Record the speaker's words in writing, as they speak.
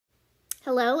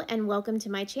Hello and welcome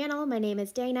to my channel. My name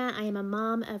is Dana. I am a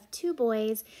mom of 2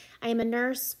 boys. I am a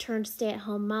nurse turned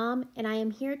stay-at-home mom, and I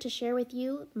am here to share with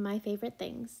you my favorite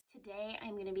things. Today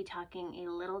I'm going to be talking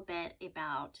a little bit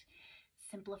about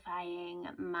simplifying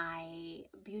my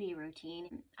beauty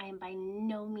routine. I am by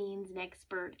no means an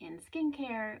expert in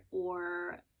skincare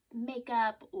or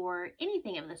makeup or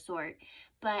anything of the sort,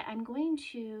 but I'm going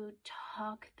to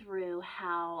talk through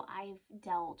how I've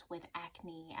dealt with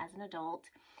acne as an adult,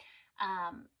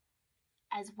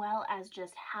 as well as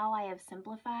just how I have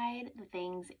simplified the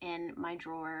things in my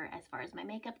drawer as far as my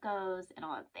makeup goes and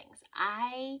all of the things.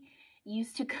 I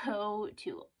used to go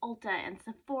to Ulta and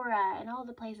Sephora and all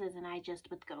the places, and I just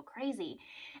would go crazy.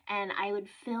 And I would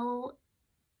fill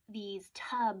these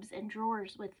tubs and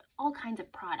drawers with all kinds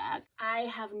of product.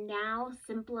 I have now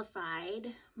simplified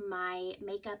my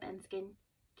makeup and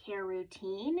skincare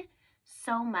routine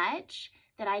so much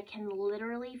that I can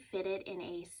literally fit it in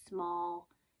a small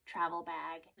travel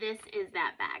bag. This is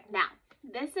that bag. Now,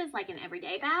 this is like an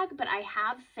everyday bag, but I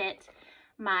have fit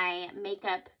my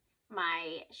makeup,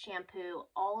 my shampoo,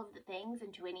 all of the things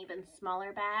into an even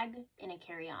smaller bag in a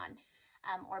carry-on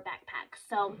or backpack.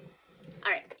 So,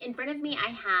 all right, in front of me I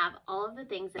have all of the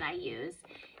things that I use,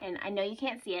 and I know you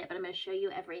can't see it, but I'm going to show you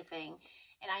everything.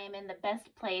 And I am in the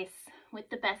best place with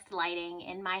the best lighting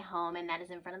in my home, and that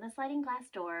is in front of the sliding glass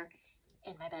door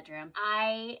in my bedroom.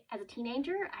 As a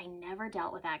teenager, I never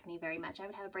dealt with acne very much. I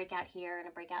would have a breakout here and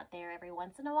a breakout there every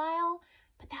once in a while,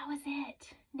 but that was it.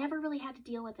 Never really had to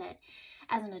deal with it.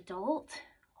 As an adult,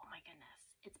 oh my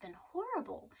goodness, it's been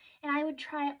horrible. And I would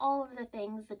try all of the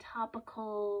things, the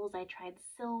topicals, I tried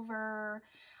silver,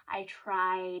 I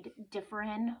tried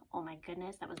Differin. Oh my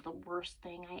goodness, that was the worst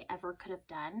thing I ever could have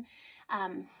done,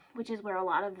 which is where a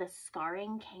lot of the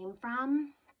scarring came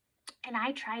from. And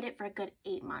I tried it for a good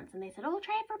 8 months, and they said, oh,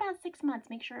 try it for about 6 months,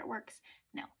 make sure it works.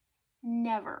 No,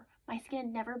 never. My skin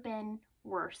had never been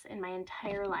worse in my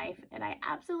entire life, and I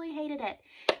absolutely hated it.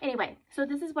 Anyway, so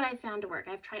this is what I found to work.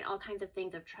 I've tried all kinds of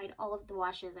things. I've tried all of the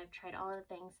washes. I've tried all of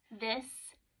the things. This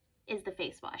is the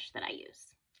face wash that I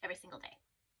use every single day,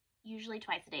 usually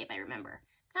twice a day if I remember.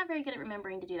 I'm not very good at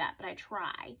remembering to do that, but I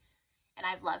try, and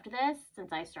I've loved this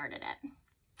since I started it.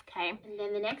 Okay, and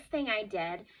then the next thing I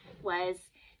did was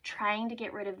trying to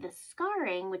get rid of the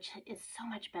scarring, which is so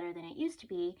much better than it used to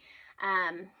be.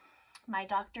 My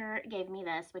doctor gave me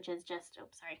this, which is just,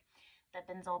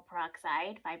 the benzoyl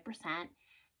peroxide, 5%.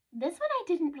 This one I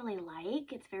didn't really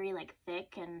like. It's very like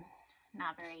thick and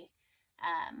not very,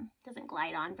 doesn't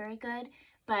glide on very good.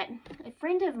 But a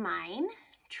friend of mine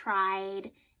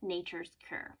tried Nature's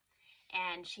Cure,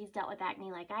 and she's dealt with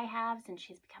acne like I have since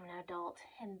she's become an adult.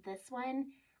 And this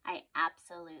one I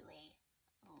absolutely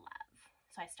love.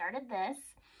 So I started this,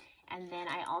 and then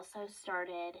I also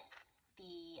started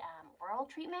the oral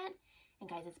treatment, and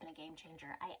guys, it's been a game changer.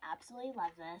 I absolutely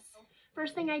love this.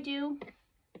 First thing I do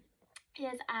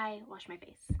is I wash my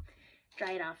face,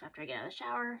 dry it off after I get out of the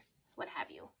shower, what have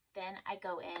you. Then I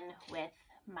go in with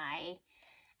my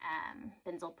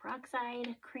benzoyl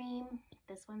peroxide cream.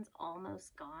 This one's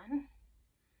almost gone.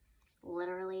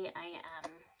 Literally, I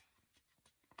am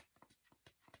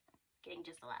getting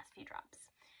just the last few drops.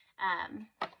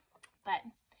 But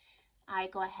I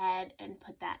go ahead and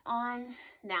put that on.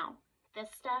 Now, this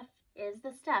stuff is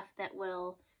the stuff that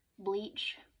will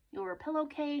bleach your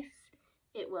pillowcase.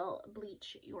 It will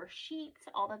bleach your sheets,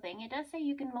 all the thing. It does say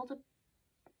you can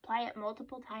apply it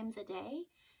multiple times a day.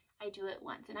 I do it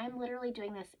once, and I'm literally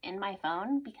doing this in my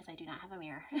phone because I do not have a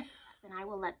mirror. Then I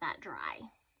will let that dry.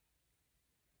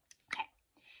 Okay,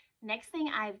 next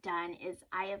thing I've done is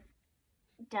I have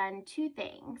done 2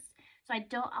 things. So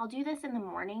I'll do this in the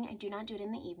morning. I do not do it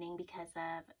in the evening because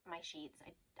of my sheets.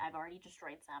 I've already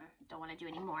destroyed some. Don't want to do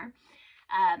any more.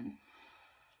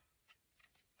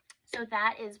 So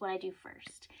that is what I do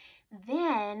first.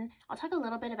 Then I'll talk a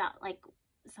little bit about like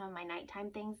some of my nighttime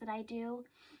things that I do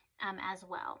as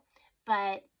well.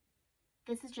 But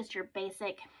this is just your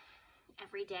basic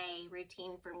everyday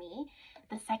routine for me.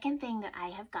 The second thing that I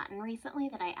have gotten recently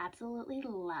that I absolutely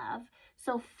love.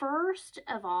 So first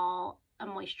of all, a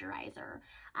moisturizer.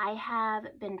 I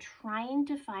have been trying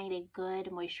to find a good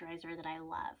moisturizer that I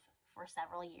love for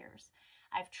several years.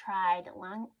 I've tried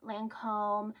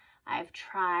Lancome. I've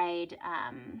tried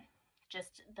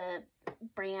just the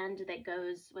brand that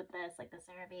goes with this, like the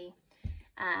CeraVe.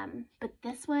 But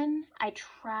this one, I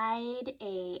tried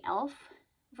a e.l.f.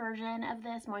 version of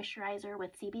this moisturizer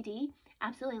with CBD.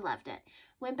 Absolutely loved it.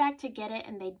 Went back to get it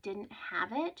and they didn't have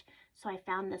it, so I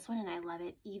found this one and I love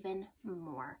it even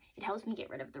more. It helps me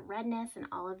get rid of the redness and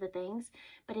all of the things,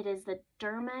 but it is the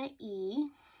Derma E.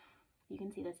 You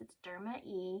can see this, it's Derma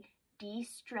E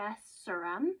De-Stress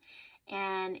Serum,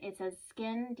 and it says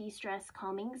Skin De-Stress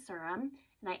Calming Serum,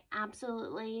 and I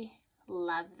absolutely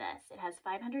love this. It has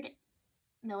 500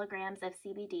 milligrams of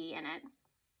CBD in it.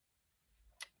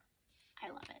 I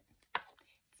love it.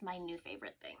 It's my new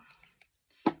favorite thing.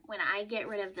 When I get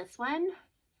rid of this one,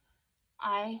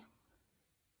 I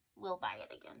will buy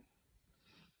it again.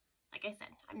 Like I said,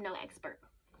 I'm no expert.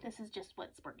 This is just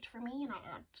what's worked for me, and I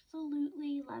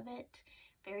absolutely love it.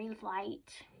 Very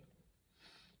light.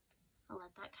 I'll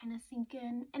let that kind of sink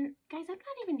in. And guys, I'm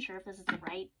not even sure if this is the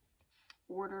right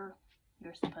order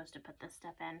you're supposed to put this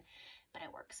stuff in, but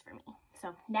it works for me.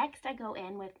 So next I go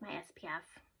in with my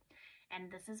SPF,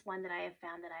 and this is one that I have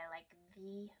found that I like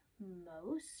the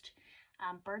most.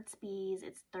 Burt's Bees,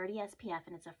 it's 30 SPF,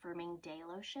 and it's a firming day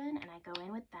lotion, and I go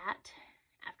in with that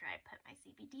after I put my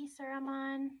CBD serum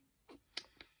on.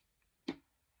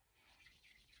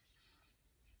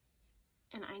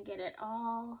 And I get it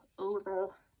all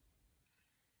over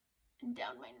and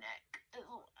down my neck as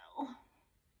well.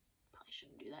 Probably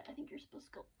shouldn't do that. I think you're supposed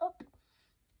to go up,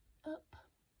 up,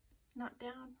 not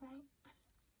down, right?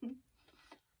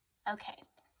 Okay,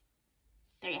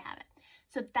 there you have it.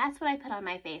 So that's what I put on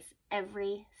my face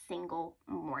every single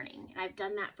morning. And I've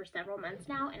done that for several months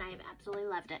now, and I have absolutely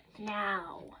loved it.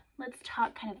 Now, let's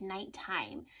talk kind of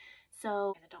nighttime.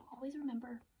 So, I don't always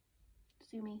remember.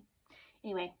 Sue me.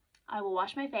 Anyway, I will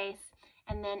wash my face,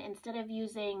 and then instead of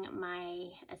using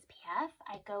my SPF,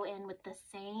 I go in with the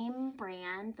same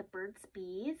brand, the Burt's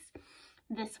Bees.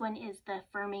 This one is the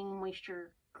Firming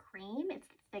Moisture Cream. It's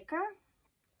thicker.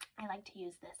 I like to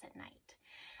use this at night.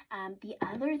 The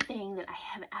other thing that I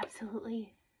have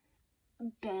absolutely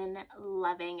been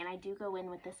loving, and I do go in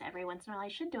with this every once in a while, I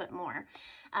should do it more,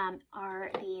 are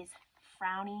these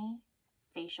Frowny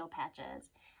facial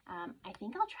patches. I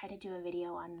think I'll try to do a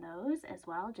video on those as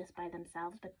well, just by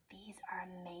themselves, but these are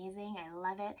amazing. I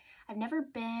love it. I've never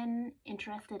been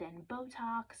interested in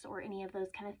Botox or any of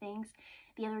those kind of things.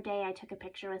 The other day I took a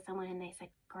picture with someone and they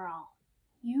said, "Girl,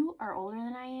 you are older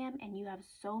than I am and you have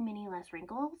so many less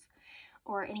wrinkles,"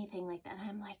 or anything like that. And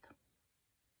I'm like,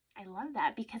 I love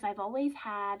that, because I've always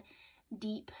had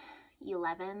deep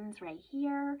 11s right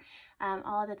here,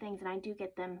 all of the things, and I do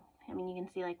get them. I mean, you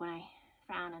can see like when I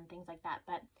frown and things like that,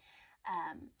 but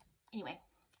anyway,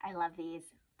 I love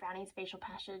these Frowny's facial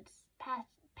patches,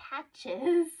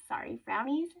 sorry,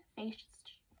 Frowny's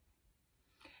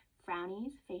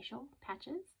facial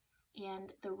patches,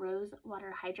 and the Rose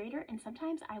Water Hydrator, and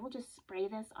sometimes I will just spray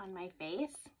this on my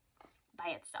face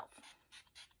by itself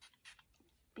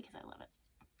because I love it.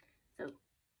 So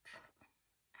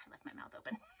I left my mouth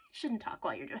open. Shouldn't talk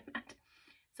while you're doing that.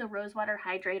 So Rose Water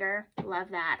Hydrator, love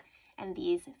that. And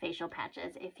these facial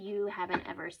patches, if you haven't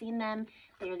ever seen them,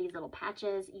 they're these little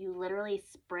patches. You literally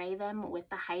spray them with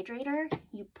the hydrator.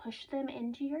 You push them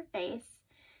into your face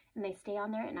and they stay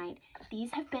on there at night.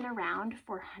 These have been around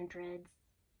for hundreds,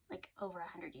 like over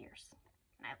 100 years,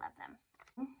 and I love them.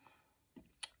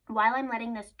 While I'm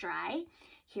letting this dry,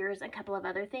 here's a couple of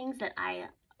other things that I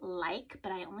like,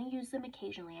 but I only use them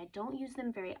occasionally. I don't use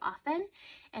them very often,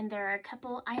 and there are a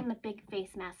couple. I'm a big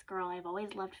face mask girl. I've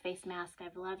always loved face masks.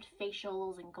 I've loved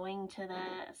facials and going to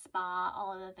the spa,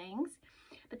 all of the things,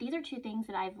 but these are two things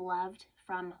that I've loved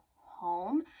from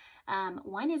home.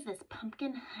 One is this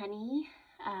pumpkin honey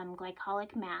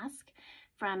glycolic mask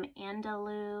from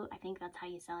Andalou. I think that's how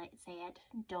you say it.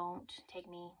 Don't take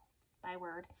me by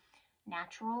word.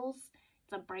 Naturals.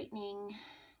 It's a brightening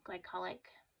glycolic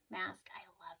mask. I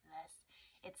love this.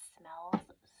 It smells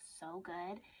so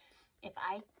good.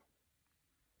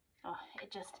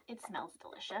 It smells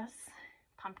delicious.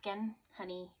 Pumpkin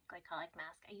honey glycolic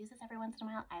mask. I use this every once in a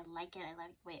while. I like it. I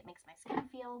like the way it makes my skin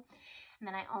feel. And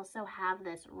then I also have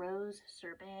this Rose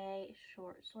Sorbet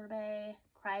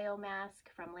Cryo Mask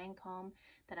from Lancome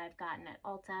that I've gotten at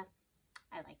Ulta.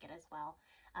 I like it as well.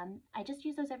 I just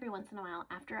use those every once in a while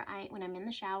when I'm in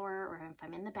the shower, or if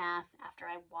I'm in the bath. After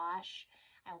I wash,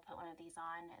 I will put one of these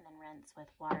on and then rinse with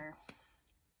water.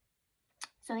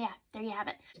 So yeah, there you have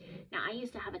it. Now, I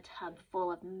used to have a tub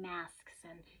full of masks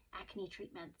and acne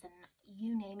treatments and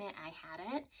you name it, I had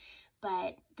it.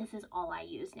 But this is all I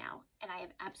use now, and I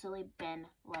have absolutely been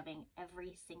loving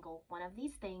every single one of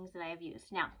these things that I have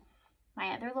used. Now,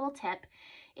 my other little tip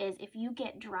is if you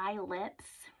get dry lips,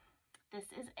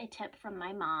 this is a tip from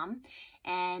my mom,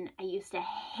 and I used to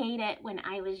hate it when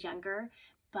I was younger,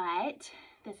 but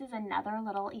this is another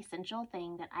little essential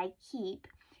thing that I keep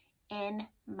in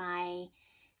I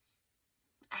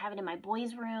have it in my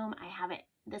boys' room.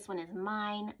 This one is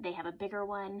mine. They have a bigger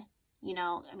one. You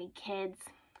know, I mean, kids,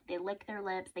 they lick their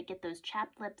lips. They get those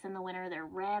chapped lips in the winter. They're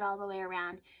red all the way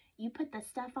around. You put this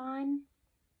stuff on,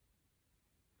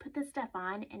 put this stuff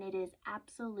on and it is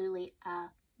absolutely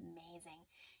amazing.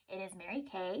 It is Mary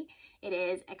Kay. It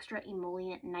is Extra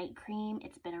Emollient Night Cream.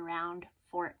 It's been around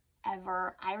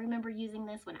forever. I remember using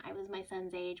this when I was my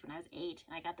son's age, when I was 8,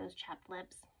 and I got those chapped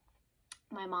lips.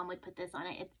 My mom would put this on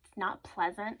it. It's not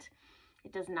pleasant.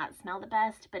 It does not smell the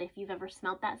best, but if you've ever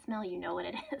smelled that smell, you know what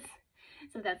it is.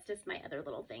 So that's just my other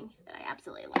little thing that I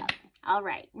absolutely love. All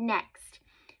right, next,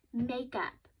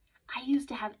 makeup. I used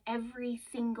to have every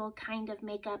single kind of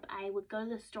makeup. I would go to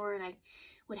the store and I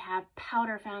would have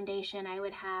powder foundation. I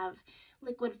would have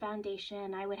liquid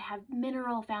foundation. I would have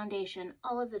mineral foundation,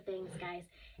 all of the things, guys.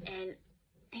 And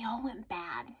they all went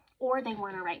bad, or they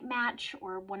weren't a right match,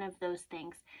 or one of those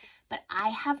things. But I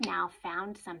have now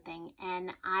found something,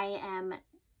 and I am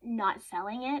not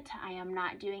selling it. I am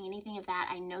not doing anything of that.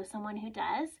 I know someone who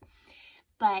does,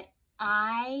 but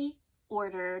I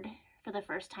ordered for the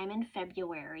first time in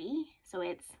February, so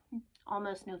it's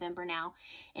almost November now.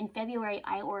 In February,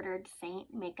 I ordered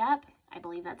Saint Makeup. I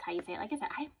believe that's how you say it. Like I said,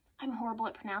 I'm horrible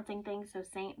at pronouncing things, so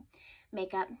Saint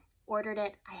Makeup. Ordered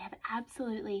it. I have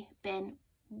absolutely been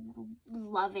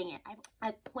loving it.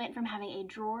 I went from having a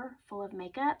drawer full of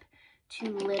makeup to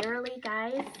literally,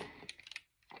 guys,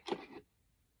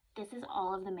 this is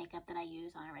all of the makeup that I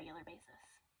use on a regular basis.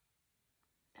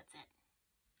 That's it.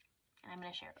 And I'm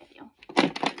going to share it with you.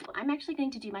 I'm actually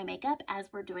going to do my makeup as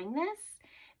we're doing this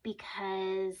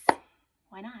because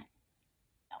why not?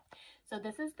 So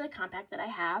this is the compact that I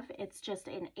have. It's just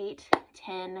an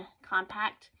 810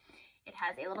 compact. It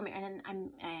has a little mirror, and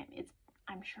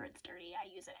I'm sure it's dirty. I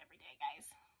use it every day, guys.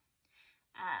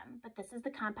 But this is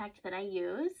the compact that I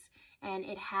use, and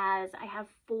it has, I have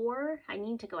 4, I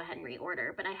need to go ahead and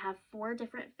reorder, but I have 4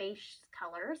 different face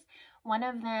colors. One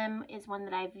of them is one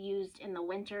that I've used in the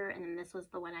winter, and then this was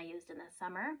the one I used in the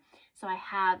summer. So I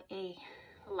have a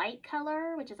light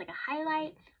color, which is like a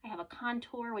highlight. I have a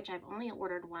contour, which I've only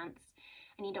ordered once.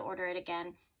 I need to order it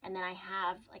again. And then I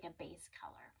have like a base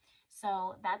color.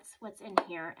 So that's what's in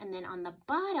here. And then on the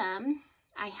bottom,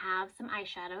 I have some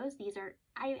eyeshadows. These are,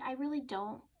 I really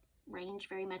don't range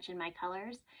very much in my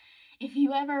colors. If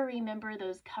you ever remember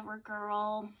those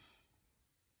CoverGirl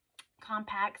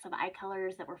compacts of eye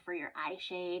colors that were for your eye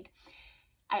shade,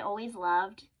 I always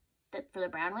loved that for the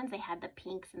brown ones, they had the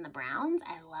pinks and the browns.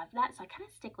 I love that. So I kind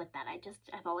of stick with that.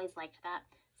 I've always liked that.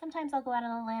 Sometimes I'll go out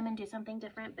on a limb and do something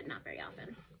different, but not very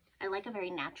often. I like a very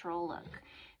natural look.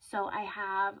 So I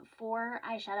have 4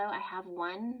 eyeshadow. I have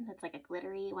one that's like a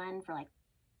glittery one for like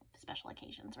special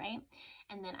occasions, right?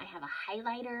 And then I have a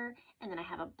highlighter, and then I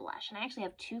have a blush. And I actually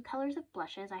have 2 colors of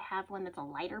blushes. I have one that's a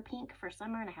lighter pink for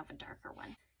summer, and I have a darker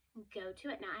one. Go to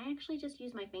it. Now I actually just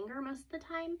use my finger most of the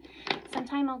time.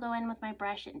 Sometime I'll go in with my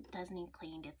brush. It does need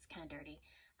cleaned. It's kind of dirty.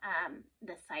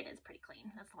 This side is pretty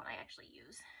clean. That's the one I actually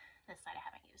use. This side I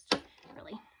haven't used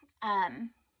really.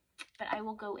 But I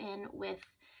will go in with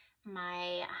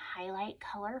my highlight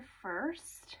color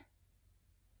first.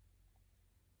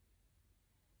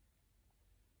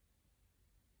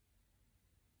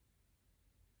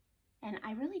 And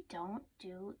I really don't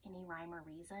do any rhyme or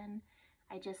reason.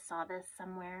 I just saw this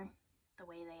somewhere, the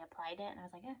way they applied it, and I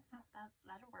was like,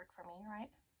 that'll work for me, right?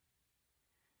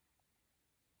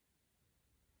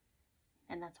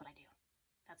 And that's what I do.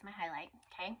 That's my highlight,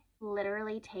 okay?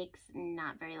 Literally takes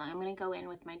not very long. I'm going to go in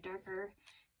with my darker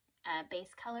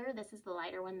base color. This is the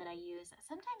lighter one that I use.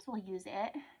 Sometimes we'll use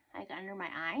it like under my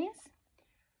eyes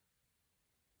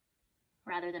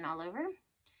rather than all over.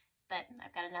 But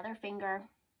I've got another finger,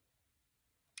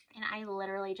 and I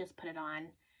literally just put it on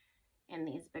in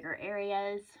these bigger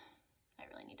areas. I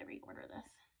really need to reorder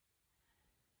this.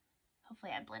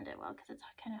 Hopefully I blend it well because it's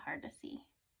kind of hard to see.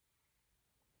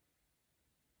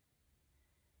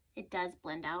 It does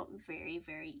blend out very,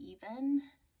 very even,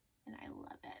 and I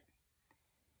love it.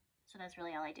 So that's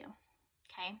really all I do,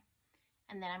 okay?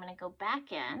 And then I'm going to go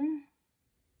back in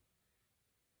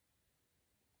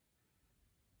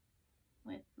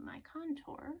with my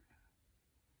contour.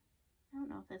 I don't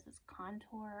know if this is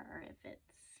contour or if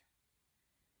it's,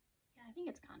 yeah, I think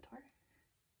it's contour.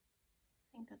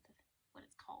 I think that's what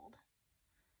it's called.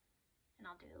 And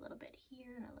I'll do a little bit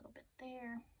here and a little bit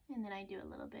there. And then I do a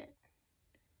little bit,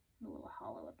 a little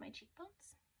hollow of my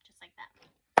cheekbones, just like that.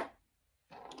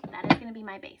 That is going to be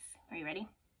my base. Are you ready?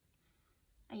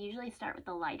 I usually start with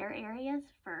the lighter areas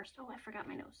first. Oh, I forgot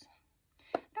my nose.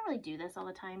 I don't really do this all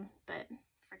the time, but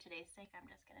for today's sake, I'm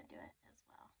just going to do it as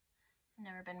well. I've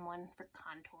never been one for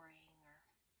contouring, or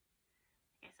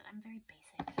like I said, I'm very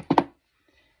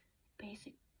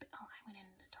basic. Oh, I went in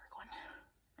the dark one.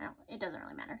 It doesn't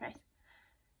really matter, guys.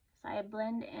 So I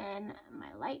blend in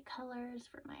my light colors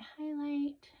for my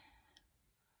highlight.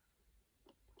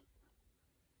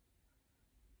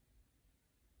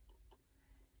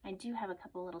 I do have a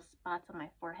couple little spots on my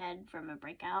forehead from a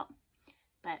breakout,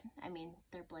 but I mean,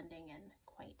 they're blending in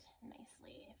quite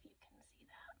nicely, if you can see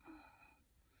that.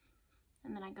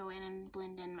 And then I go in and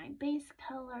blend in my base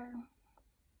color.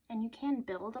 And you can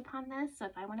build upon this, so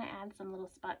if I want to add some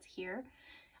little spots here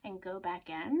and go back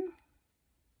in.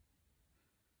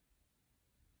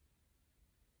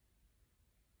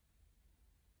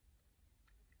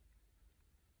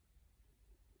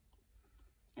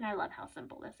 And I love how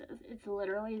simple this is. It's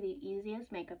literally the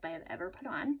easiest makeup I have ever put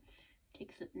on.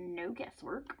 Takes no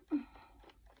guesswork. And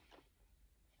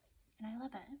I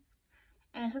love it.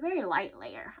 And it's a very light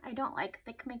layer. I don't like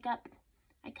thick makeup.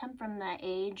 I come from the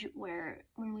age where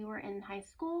when we were in high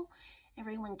school,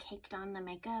 everyone caked on the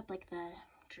makeup, like the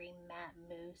Dream Matte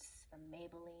Mousse from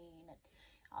Maybelline and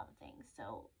all the things.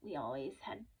 So we always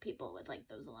had people with like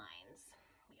those lines,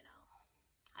 you know.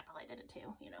 I probably did it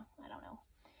too, you know, I don't know.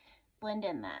 Blend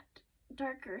in that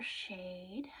darker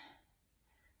shade.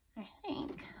 I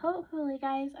think, hopefully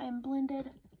guys, I'm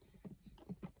blended.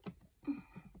 Like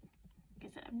I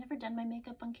said, I've never done my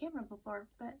makeup on camera before,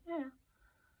 but yeah.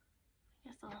 I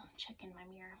guess I'll check in my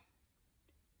mirror.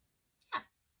 Yeah,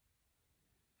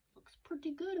 looks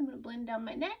pretty good. I'm gonna blend down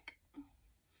my neck.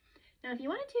 Now, if you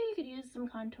wanted to, you could use some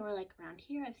contour like around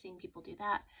here. I've seen people do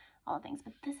that, all the things,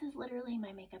 but this is literally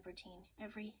my makeup routine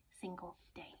every single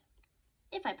day.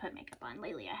 If I put makeup on.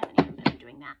 Lately, I haven't even been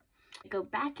doing that. I go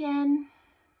back in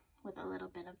with a little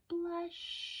bit of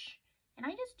blush, and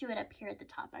I just do it up here at the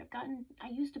top. I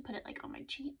used to put it like on my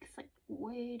cheeks, like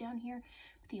way down here.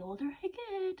 But the older I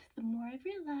get, the more I've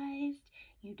realized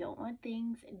you don't want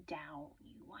things down.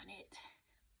 You want it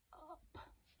up.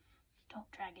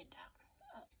 Don't drag it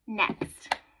down. Up.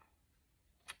 Next,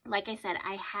 like I said,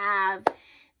 I have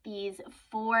these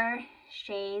 4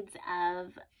 shades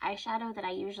of eyeshadow that I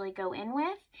usually go in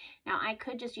with. Now I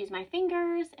could just use my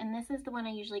fingers, and this is the one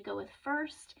I usually go with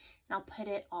first, and I'll put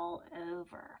it all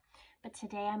over. But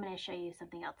today I'm going to show you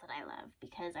something else that I love,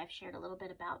 because I've shared a little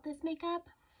bit about this makeup.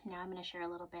 Now I'm going to share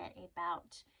a little bit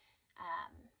about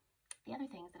the other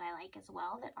things that I like as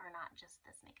well that are not just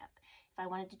this makeup. If I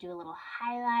wanted to do a little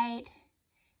highlight,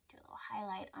 do a little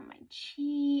highlight on my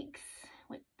cheeks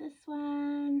with this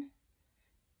one.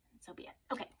 So be it.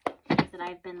 Okay, things that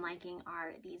I've been liking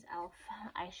are these e.l.f.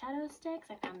 eyeshadow sticks.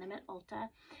 I found them at Ulta.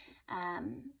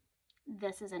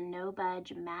 This is a No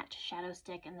Budge matte shadow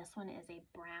stick, and this one is a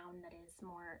brown that is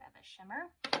more of a shimmer.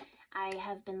 I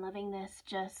have been loving this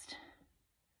just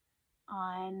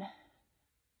on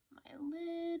my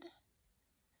lid.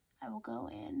 I will go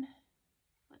in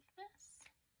with this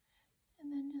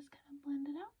and then just kind of blend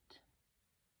it out.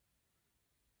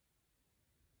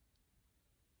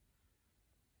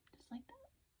 Like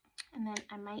that. And then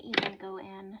I might even go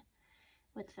in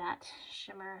with that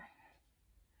shimmer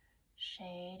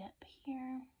shade up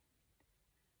here,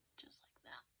 just like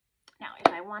that. Now,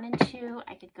 if I wanted to,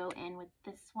 I could go in with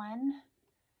this one.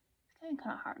 It's getting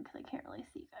kind of hard because I can't really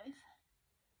see, guys.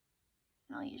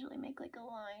 And I'll usually make like a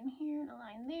line here and a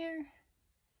line there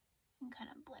and kind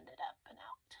of blend it up and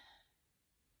out.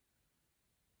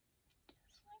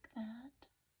 Just like that.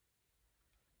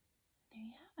 There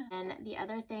you have it. And the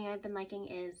other thing I've been liking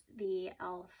is the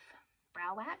e.l.f.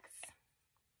 brow wax.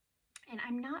 And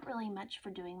I'm not really much for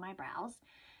doing my brows.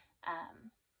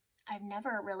 I've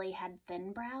never really had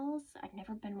thin brows. I've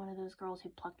never been one of those girls who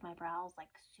plucked my brows like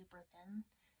super thin.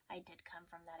 I did come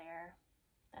from that era.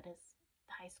 That is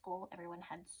high school. Everyone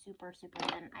had super, super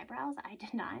thin eyebrows. I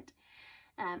did not.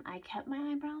 I kept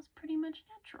my eyebrows pretty much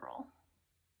natural.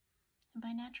 And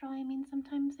by natural, I mean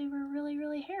sometimes they were really,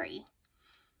 really hairy.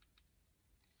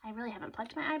 I really haven't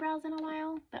plucked my eyebrows in a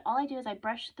while, but all I do is I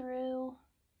brush through,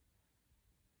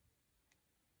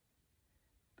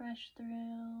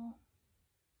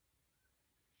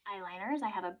 eyeliners. I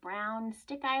have a brown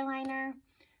stick eyeliner,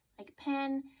 like a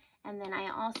pen, and then I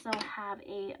also have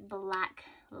a black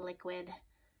liquid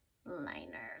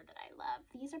liner that I love.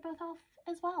 These are both e.l.f.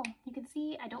 as well. You can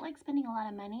see I don't like spending a lot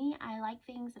of money. I like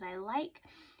things that I like,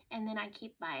 and then I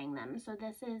keep buying them. So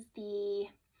this is the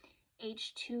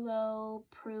H2O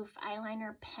proof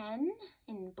eyeliner pen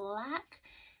in black,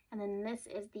 and then this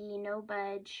is the No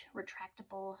Budge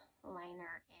retractable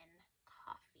liner in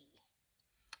coffee.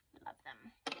 Love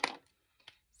them.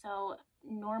 So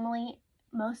normally,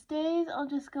 most days, I'll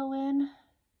just go in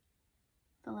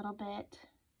with a little bit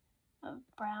of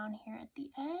brown here at the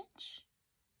edge.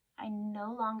 I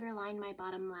no longer line my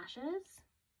bottom lashes.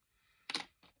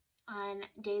 On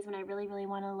days when I really, really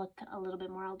want to look a little bit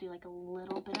more, I'll do like a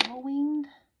little bit of a winged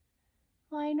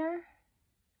liner.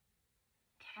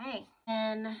 Okay,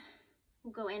 and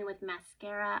we'll go in with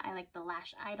mascara. I like the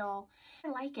Lash Idol. I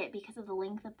like it because of the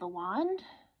length of the wand.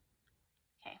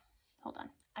 hold on.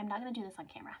 I'm not going to do this on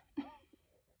camera.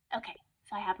 Okay,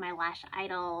 so I have my Lash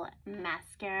Idol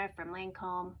mascara from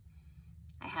Lancome.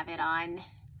 I have it on.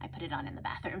 I put it on in the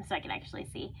bathroom so I can actually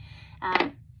see.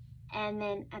 And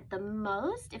then at the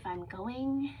most, if I'm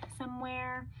going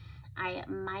somewhere, I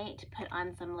might put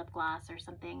on some lip gloss or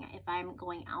something. If I'm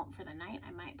going out for the night,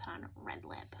 I might put on red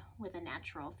lip with a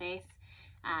natural face.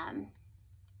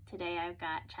 Today I've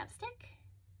got chapstick.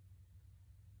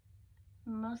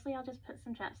 Mostly I'll just put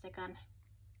some chapstick on,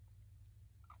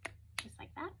 just like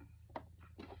that.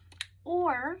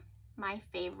 Or my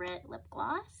favorite lip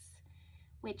gloss,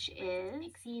 which is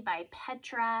Pixie by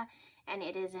Petra, and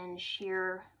it is in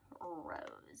Sheer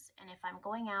Rose. And if I'm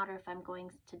going out or if I'm going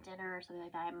to dinner or something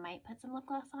like that, I might put some lip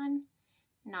gloss on.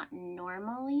 Not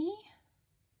normally,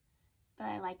 but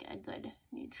I like a good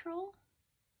neutral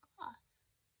gloss.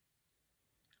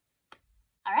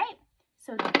 All right,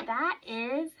 so that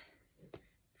is,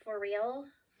 for real,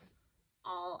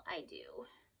 all I do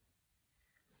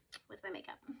with my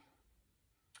makeup.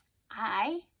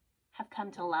 I have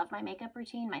come to love my makeup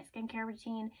routine, my skincare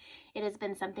routine. It has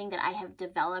been something that I have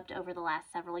developed over the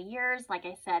last several years. Like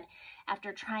I said,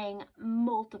 after trying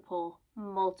multiple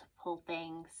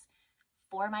things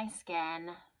for my skin,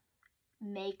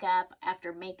 makeup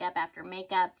after makeup after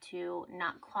makeup to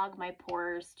not clog my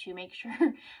pores, to make sure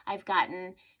I've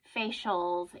gotten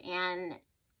facials and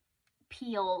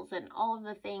peels and all of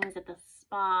the things at the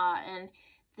spa. And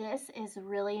this is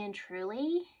really and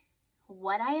truly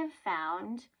what I have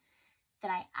found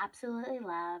that I absolutely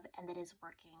love and that is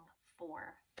working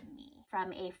for me.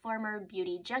 From a former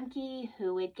beauty junkie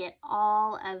who would get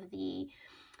all of the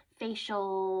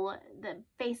facial, the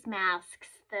face masks,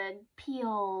 the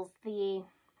peels, the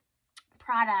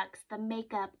products, the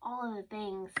makeup, all of the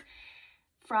things,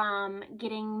 from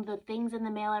getting the things in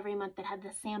the mail every month that had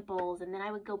the samples, and then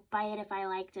I would go buy it if I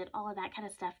liked it, all of that kind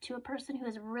of stuff, to a person who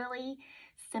has really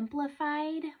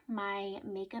simplified my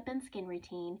makeup and skin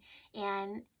routine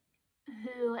and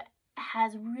who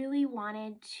has really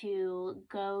wanted to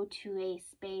go to a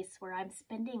space where I'm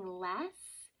spending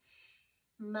less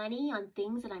money on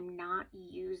things that I'm not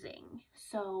using.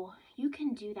 So you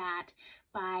can do that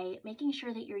by making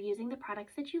sure that you're using the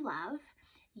products that you love,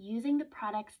 using the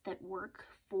products that work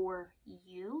for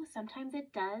you. Sometimes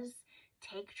it does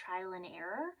take trial and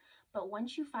error, but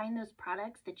once you find those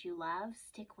products that you love,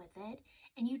 stick with it.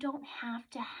 And you don't have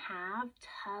to have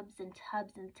tubs and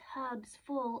tubs and tubs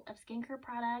full of skincare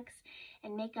products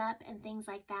and makeup and things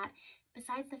like that.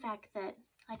 Besides the fact that,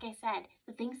 like I said,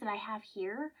 the things that I have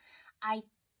here, I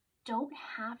don't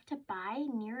have to buy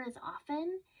near as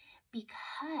often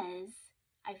because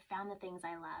I've found the things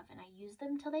I love and I use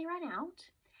them till they run out,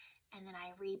 and then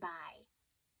I rebuy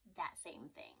that same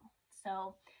thing.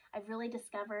 So I've really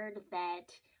discovered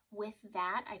that with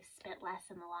that, I've spent less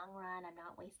in the long run. I'm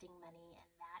not wasting money, and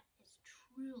that is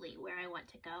truly where I want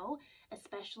to go,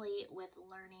 especially with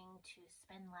learning to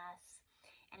spend less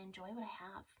and enjoy what I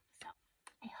have. So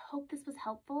I hope this was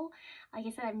helpful. Like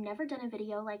I said, I've never done a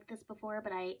video like this before,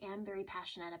 but I am very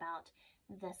passionate about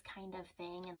this kind of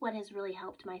thing and what has really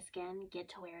helped my skin get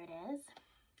to where it is,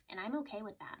 and I'm okay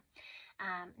with that.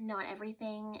 Not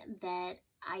everything that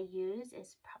I use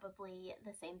is probably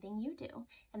the same thing you do,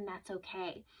 and that's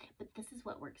okay, but this is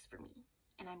what works for me,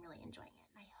 and I'm really enjoying it,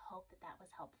 and I hope that that was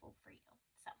helpful for you.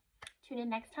 So tune in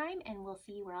next time, and we'll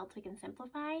see where else we can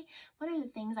simplify. What are the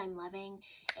things I'm loving,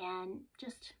 and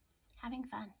just having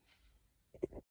fun.